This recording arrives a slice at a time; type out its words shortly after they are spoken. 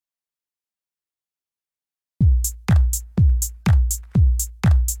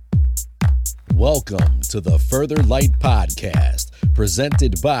Welcome to the Further Light Podcast,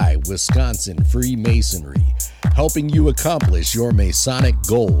 presented by Wisconsin Freemasonry, helping you accomplish your Masonic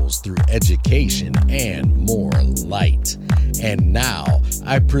goals through education and more light. And now,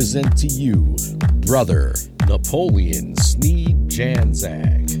 I present to you, Brother Napoleon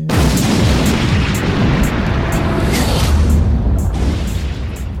Sneed-Janczak.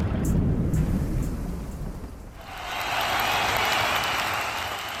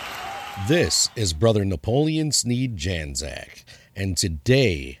 This is Brother Napoleon Sneed-Janczak, and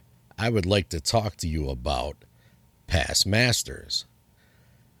today I would like to talk to you about past masters.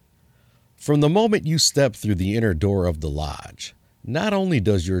 From the moment you step through the inner door of the lodge, not only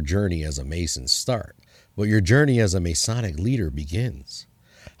does your journey as a Mason start, but your journey as a Masonic leader begins.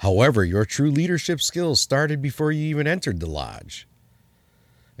 However, your true leadership skills started before you even entered the lodge.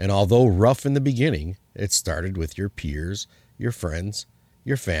 And although rough in the beginning, it started with your peers, your friends,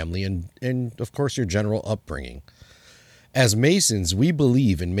 your family, and of course your general upbringing. As Masons, we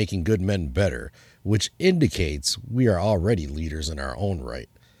believe in making good men better, which indicates we are already leaders in our own right,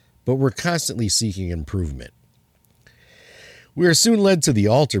 but we're constantly seeking improvement. We are soon led to the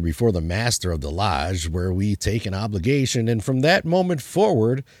altar before the master of the lodge, where we take an obligation, and from that moment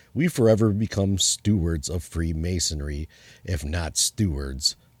forward, we forever become stewards of Freemasonry, if not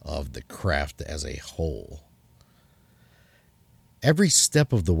stewards of the craft as a whole. Every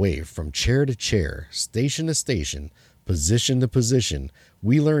step of the way, from chair to chair, station to station, position to position,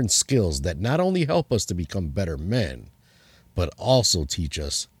 we learn skills that not only help us to become better men, but also teach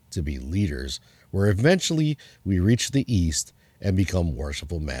us to be leaders, where eventually we reach the east and become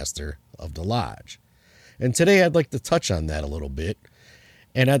worshipful master of the lodge. And today I'd like to touch on that a little bit,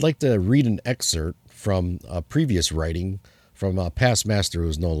 and I'd like to read an excerpt from a previous writing from a past master who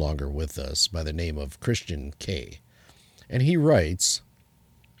is no longer with us by the name of Christian K. And he writes,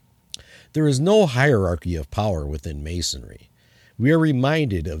 "There is no hierarchy of power within Masonry. We are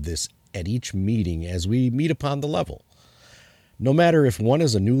reminded of this at each meeting as we meet upon the level. No matter if one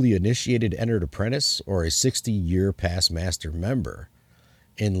is a newly initiated entered apprentice or a 60-year past master member,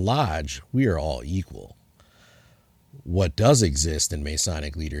 in lodge we are all equal. What does exist in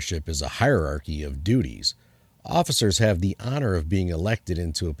Masonic leadership is a hierarchy of duties. Officers have the honor of being elected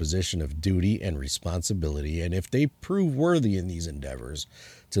into a position of duty and responsibility, and if they prove worthy in these endeavors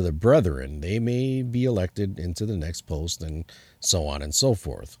to the brethren, they may be elected into the next post, and so on and so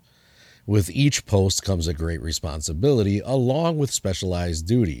forth. With each post comes a great responsibility, along with specialized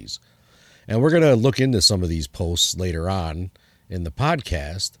duties. And we're going to look into some of these posts later on in the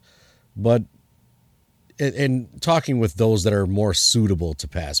podcast, but and talking with those that are more suitable to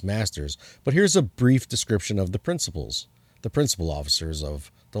past masters. But here's a brief description of the principal officers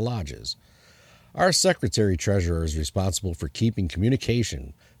of the lodges. Our secretary-treasurer is responsible for keeping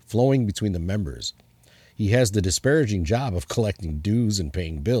communication flowing between the members. He has the disparaging job of collecting dues and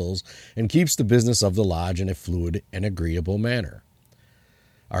paying bills, and keeps the business of the lodge in a fluid and agreeable manner.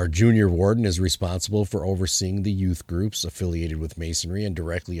 Our junior warden is responsible for overseeing the youth groups affiliated with Masonry and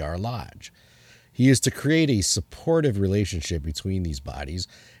directly our lodge. He is to create a supportive relationship between these bodies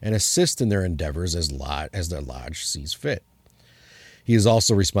and assist in their endeavors as their lodge sees fit. He is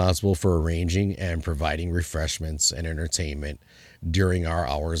also responsible for arranging and providing refreshments and entertainment during our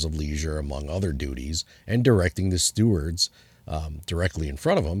hours of leisure, among other duties, and directing the stewards directly in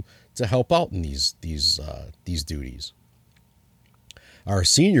front of him to help out in these duties. Our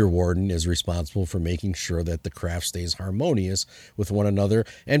senior warden is responsible for making sure that the craft stays harmonious with one another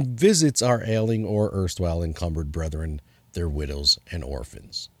and visits our ailing or erstwhile encumbered brethren, their widows and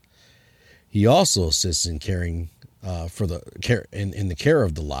orphans. He also assists in caring in the care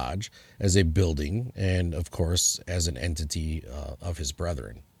of the lodge as a building and, of course, as an entity of his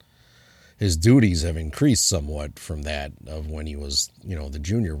brethren. His duties have increased somewhat from that of when he was, the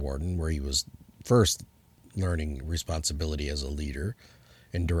junior warden, where he was first learning responsibility as a leader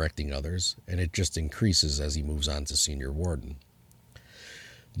and directing others, and it just increases as he moves on to senior warden.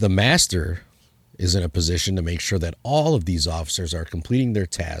 The master is in a position to make sure that all of these officers are completing their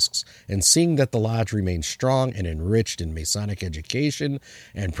tasks and seeing that the lodge remains strong and enriched in Masonic education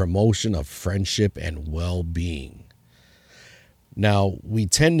and promotion of friendship and well-being. Now, we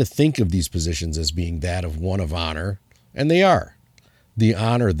tend to think of these positions as being that of one of honor, and they are. The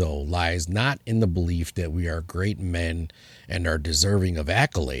honor, though, lies not in the belief that we are great men and are deserving of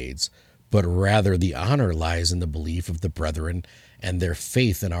accolades, but rather the honor lies in the belief of the brethren and their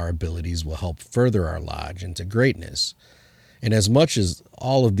faith in our abilities will help further our lodge into greatness. And as much as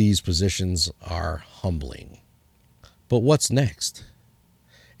all of these positions are humbling. But what's next?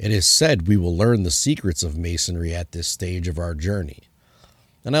 It is said we will learn the secrets of Masonry at this stage of our journey.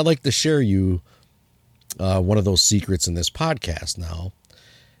 And I'd like to share you one of those secrets in this podcast now.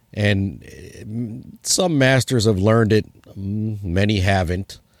 And some masters have learned it, many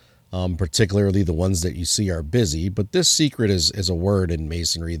haven't, particularly the ones that you see are busy. But this secret is a word in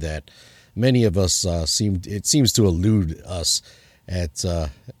Masonry that many of us seems to elude us at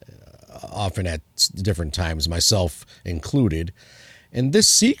often at different times, myself included. And this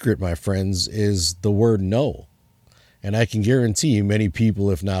secret, my friends, is the word no. And I can guarantee many people,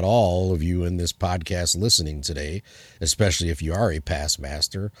 if not all of you in this podcast listening today, especially if you are a past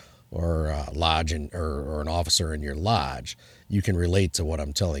master or a lodge or an officer in your lodge, you can relate to what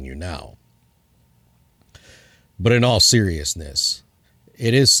I'm telling you now. But in all seriousness,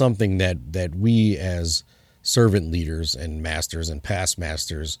 it is something that we as servant leaders and masters and past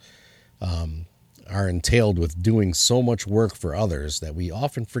masters are entailed with doing so much work for others that we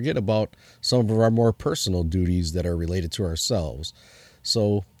often forget about some of our more personal duties that are related to ourselves.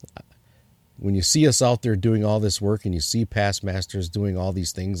 So when you see us out there doing all this work and you see past masters doing all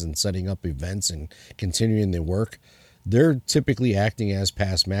these things and setting up events and continuing the work, they're typically acting as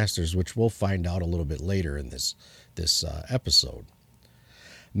past masters, which we'll find out a little bit later in this episode.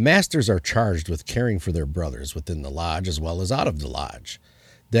 Masters are charged with caring for their brothers within the lodge as well as out of the lodge.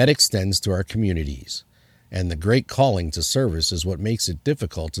 That extends to our communities, and the great calling to service is what makes it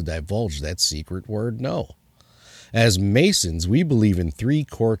difficult to divulge that secret word no. As Masons, we believe in 3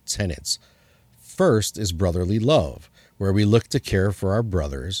 core tenets. First is brotherly love, where we look to care for our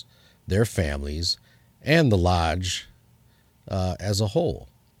brothers, their families, and the lodge as a whole.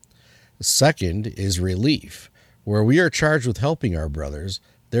 Second is relief, where we are charged with helping our brothers,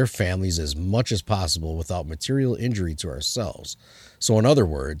 their families as much as possible without material injury to ourselves. So in other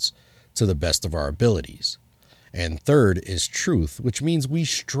words, to the best of our abilities. And third is truth, which means we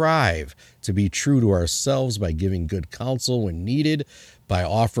strive to be true to ourselves by giving good counsel when needed, by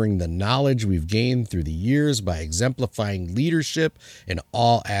offering the knowledge we've gained through the years, by exemplifying leadership in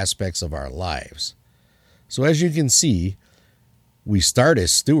all aspects of our lives. So as you can see, we start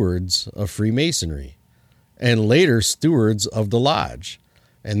as stewards of Freemasonry and later stewards of the lodge.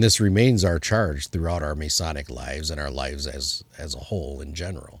 And this remains our charge throughout our Masonic lives and our lives as a whole in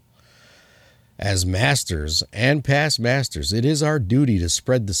general. As masters and past masters, it is our duty to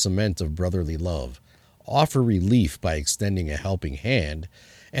spread the cement of brotherly love, offer relief by extending a helping hand,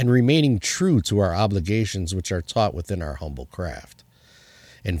 and remaining true to our obligations which are taught within our humble craft.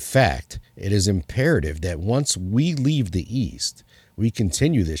 In fact, it is imperative that once we leave the East, we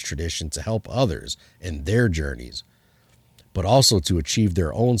continue this tradition to help others in their journeys, but also to achieve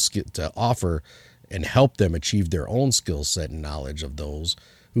their own skill, to offer and help them achieve their own skill set and knowledge of those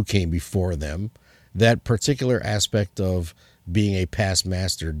who came before them. That particular aspect of being a past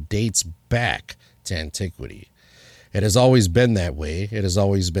master dates back to antiquity. It has always been that way. It has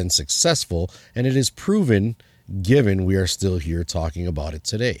always been successful, and it is proven given we are still here talking about it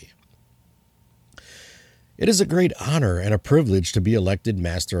today. It is a great honor and a privilege to be elected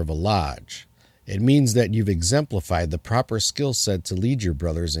master of a lodge. It means that you've exemplified the proper skill set to lead your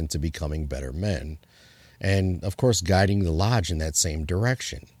brothers into becoming better men, and of course guiding the lodge in that same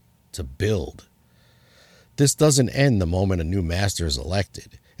direction, to build. This doesn't end the moment a new master is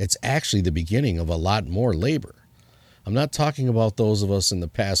elected. It's actually the beginning of a lot more labor. I'm not talking about those of us in the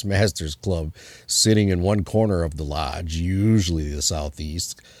Past Masters Club sitting in one corner of the lodge, usually the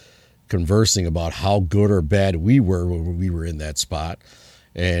southeast, conversing about how good or bad we were when we were in that spot,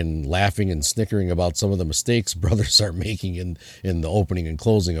 and laughing and snickering about some of the mistakes brothers are making in the opening and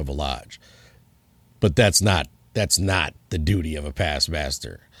closing of a lodge. But that's not the duty of a past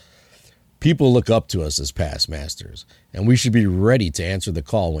master. People look up to us as past masters, and we should be ready to answer the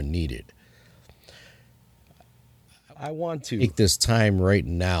call when needed. I want to take this time right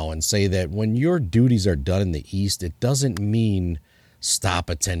now and say that when your duties are done in the East, it doesn't mean stop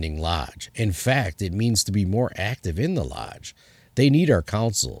attending lodge. In fact, it means to be more active in the lodge. They need our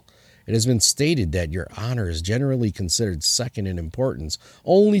counsel. It has been stated that your honor is generally considered second in importance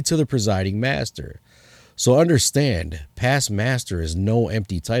only to the presiding master. So understand, past master is no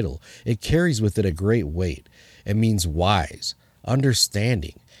empty title. It carries with it a great weight. It means wise,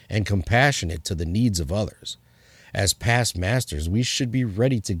 understanding, and compassionate to the needs of others. As past masters, we should be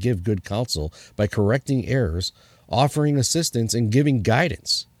ready to give good counsel by correcting errors, offering assistance, and giving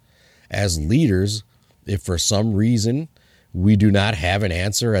guidance. As leaders, if for some reason we do not have an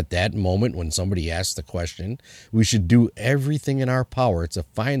answer at that moment when somebody asks the question, we should do everything in our power to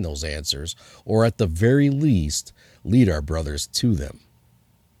find those answers, or at the very least, lead our brothers to them.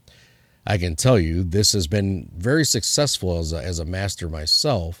 I can tell you this has been very successful as a master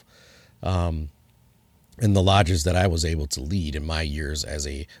myself. in the lodges that I was able to lead in my years as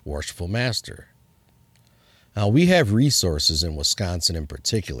a worshipful master. Now, we have resources in Wisconsin in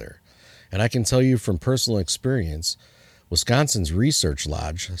particular, and I can tell you from personal experience, Wisconsin's Research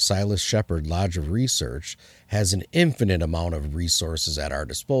Lodge, Silas Shepherd Lodge of Research, has an infinite amount of resources at our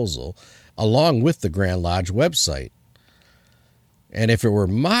disposal, along with the Grand Lodge website. And if it were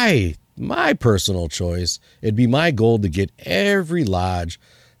my personal choice, it'd be my goal to get every lodge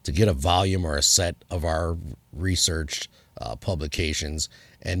to get a volume or a set of our researched publications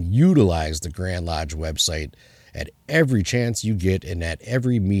and utilize the Grand Lodge website at every chance you get and at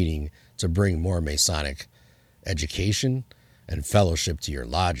every meeting to bring more Masonic education and fellowship to your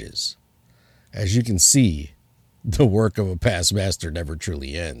lodges. As you can see, the work of a past master never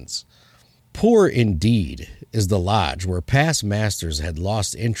truly ends. Poor indeed is the lodge where past masters had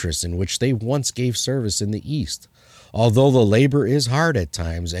lost interest in which they once gave service in the East. Although the labor is hard at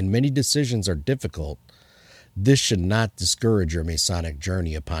times and many decisions are difficult, this should not discourage your Masonic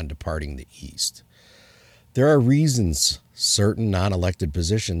journey upon departing the East. There are reasons certain non-elected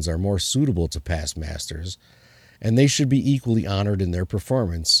positions are more suitable to past masters, and they should be equally honored in their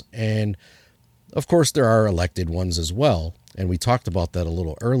performance. And, of course, there are elected ones as well, and we talked about that a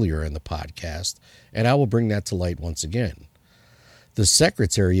little earlier in the podcast, and I will bring that to light once again. The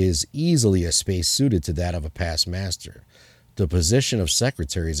secretary is easily a space suited to that of a past master. The position of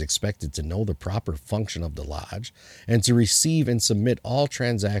secretary is expected to know the proper function of the lodge and to receive and submit all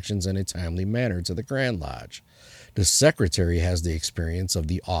transactions in a timely manner to the Grand Lodge. The secretary has the experience of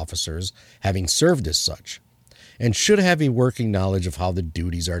the officers having served as such and should have a working knowledge of how the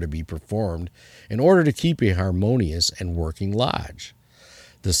duties are to be performed in order to keep a harmonious and working lodge.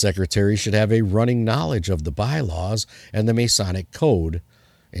 The secretary should have a running knowledge of the bylaws and the Masonic Code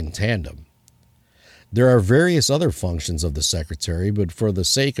in tandem. There are various other functions of the secretary, but for the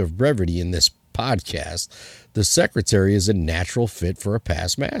sake of brevity in this podcast, the secretary is a natural fit for a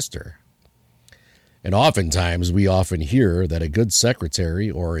past master. And oftentimes, we often hear that a good secretary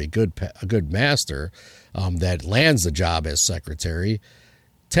or a good master that lands the job as secretary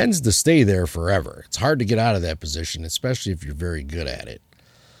tends to stay there forever. It's hard to get out of that position, especially if you're very good at it.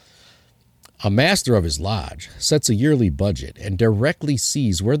 A master of his lodge sets a yearly budget and directly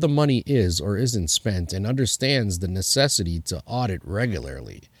sees where the money is or isn't spent and understands the necessity to audit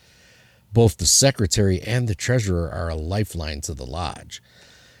regularly. Both the secretary and the treasurer are a lifeline to the lodge,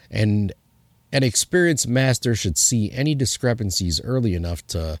 and an experienced master should see any discrepancies early enough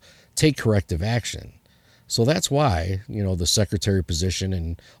to take corrective action. So that's why, the secretary position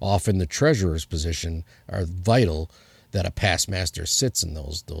and often the treasurer's position are vital that a past master sits in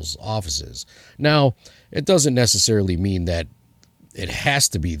those offices. Now, it doesn't necessarily mean that it has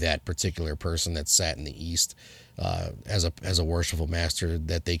to be that particular person that sat in the East as a worshipful master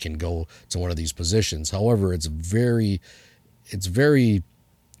that they can go to one of these positions. However, it's very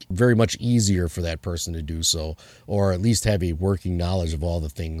much easier for that person to do so, or at least have a working knowledge of all the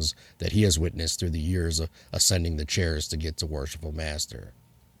things that he has witnessed through the years of ascending the chairs to get to worshipful master.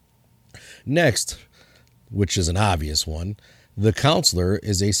 Next, which is an obvious one, the counselor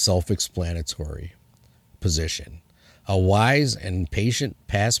is a self-explanatory position. A wise and patient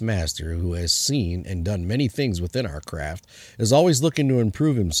past master who has seen and done many things within our craft is always looking to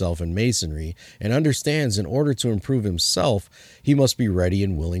improve himself in masonry and understands in order to improve himself, he must be ready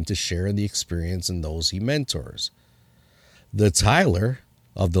and willing to share in the experience in those he mentors. The Tyler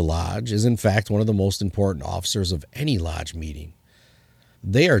of the lodge is in fact one of the most important officers of any lodge meeting.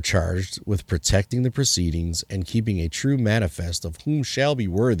 They are charged with protecting the proceedings and keeping a true manifest of whom shall be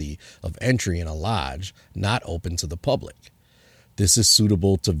worthy of entry in a lodge not open to the public. This is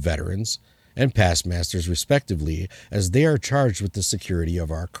suitable to veterans and past masters respectively, as they are charged with the security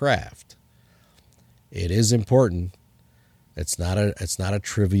of our craft. It is important. It's not a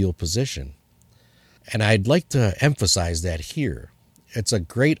trivial position. And I'd like to emphasize that here. It's a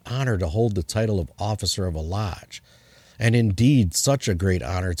great honor to hold the title of officer of a lodge. And indeed, such a great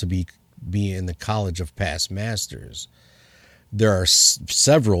honor to be in the College of Past Masters. There are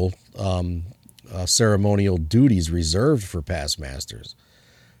several ceremonial duties reserved for past masters,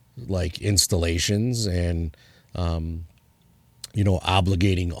 like installations and,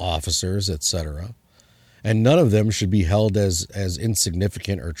 obligating officers, etc. And none of them should be held as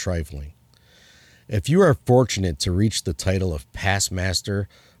insignificant or trifling. If you are fortunate to reach the title of past master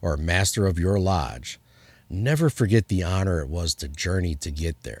or master of your lodge, never forget the honor it was to journey to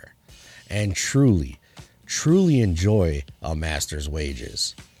get there, and truly enjoy a master's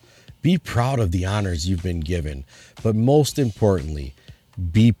wages. Be proud of the honors you've been given, but most importantly,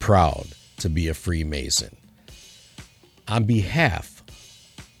 be proud to be a Freemason. On behalf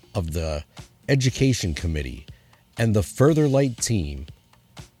of the Education Committee, and the Further Light team,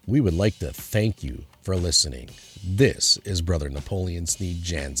 we would like to thank you for listening. This is Brother Napoleon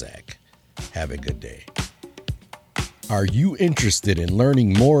Sneed-Janczak. Have a good day. Are you interested in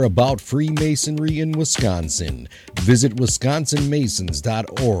learning more about Freemasonry in Wisconsin? Visit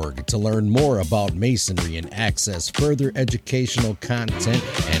wisconsinmasons.org to learn more about Masonry and access further educational content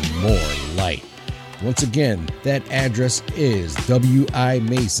and more light. Once again, that address is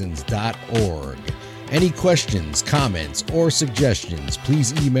wimasons.org. Any questions, comments, or suggestions,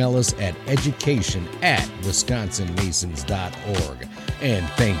 please email us at education@wisconsinmasons.org. And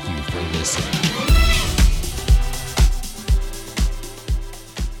thank you for listening.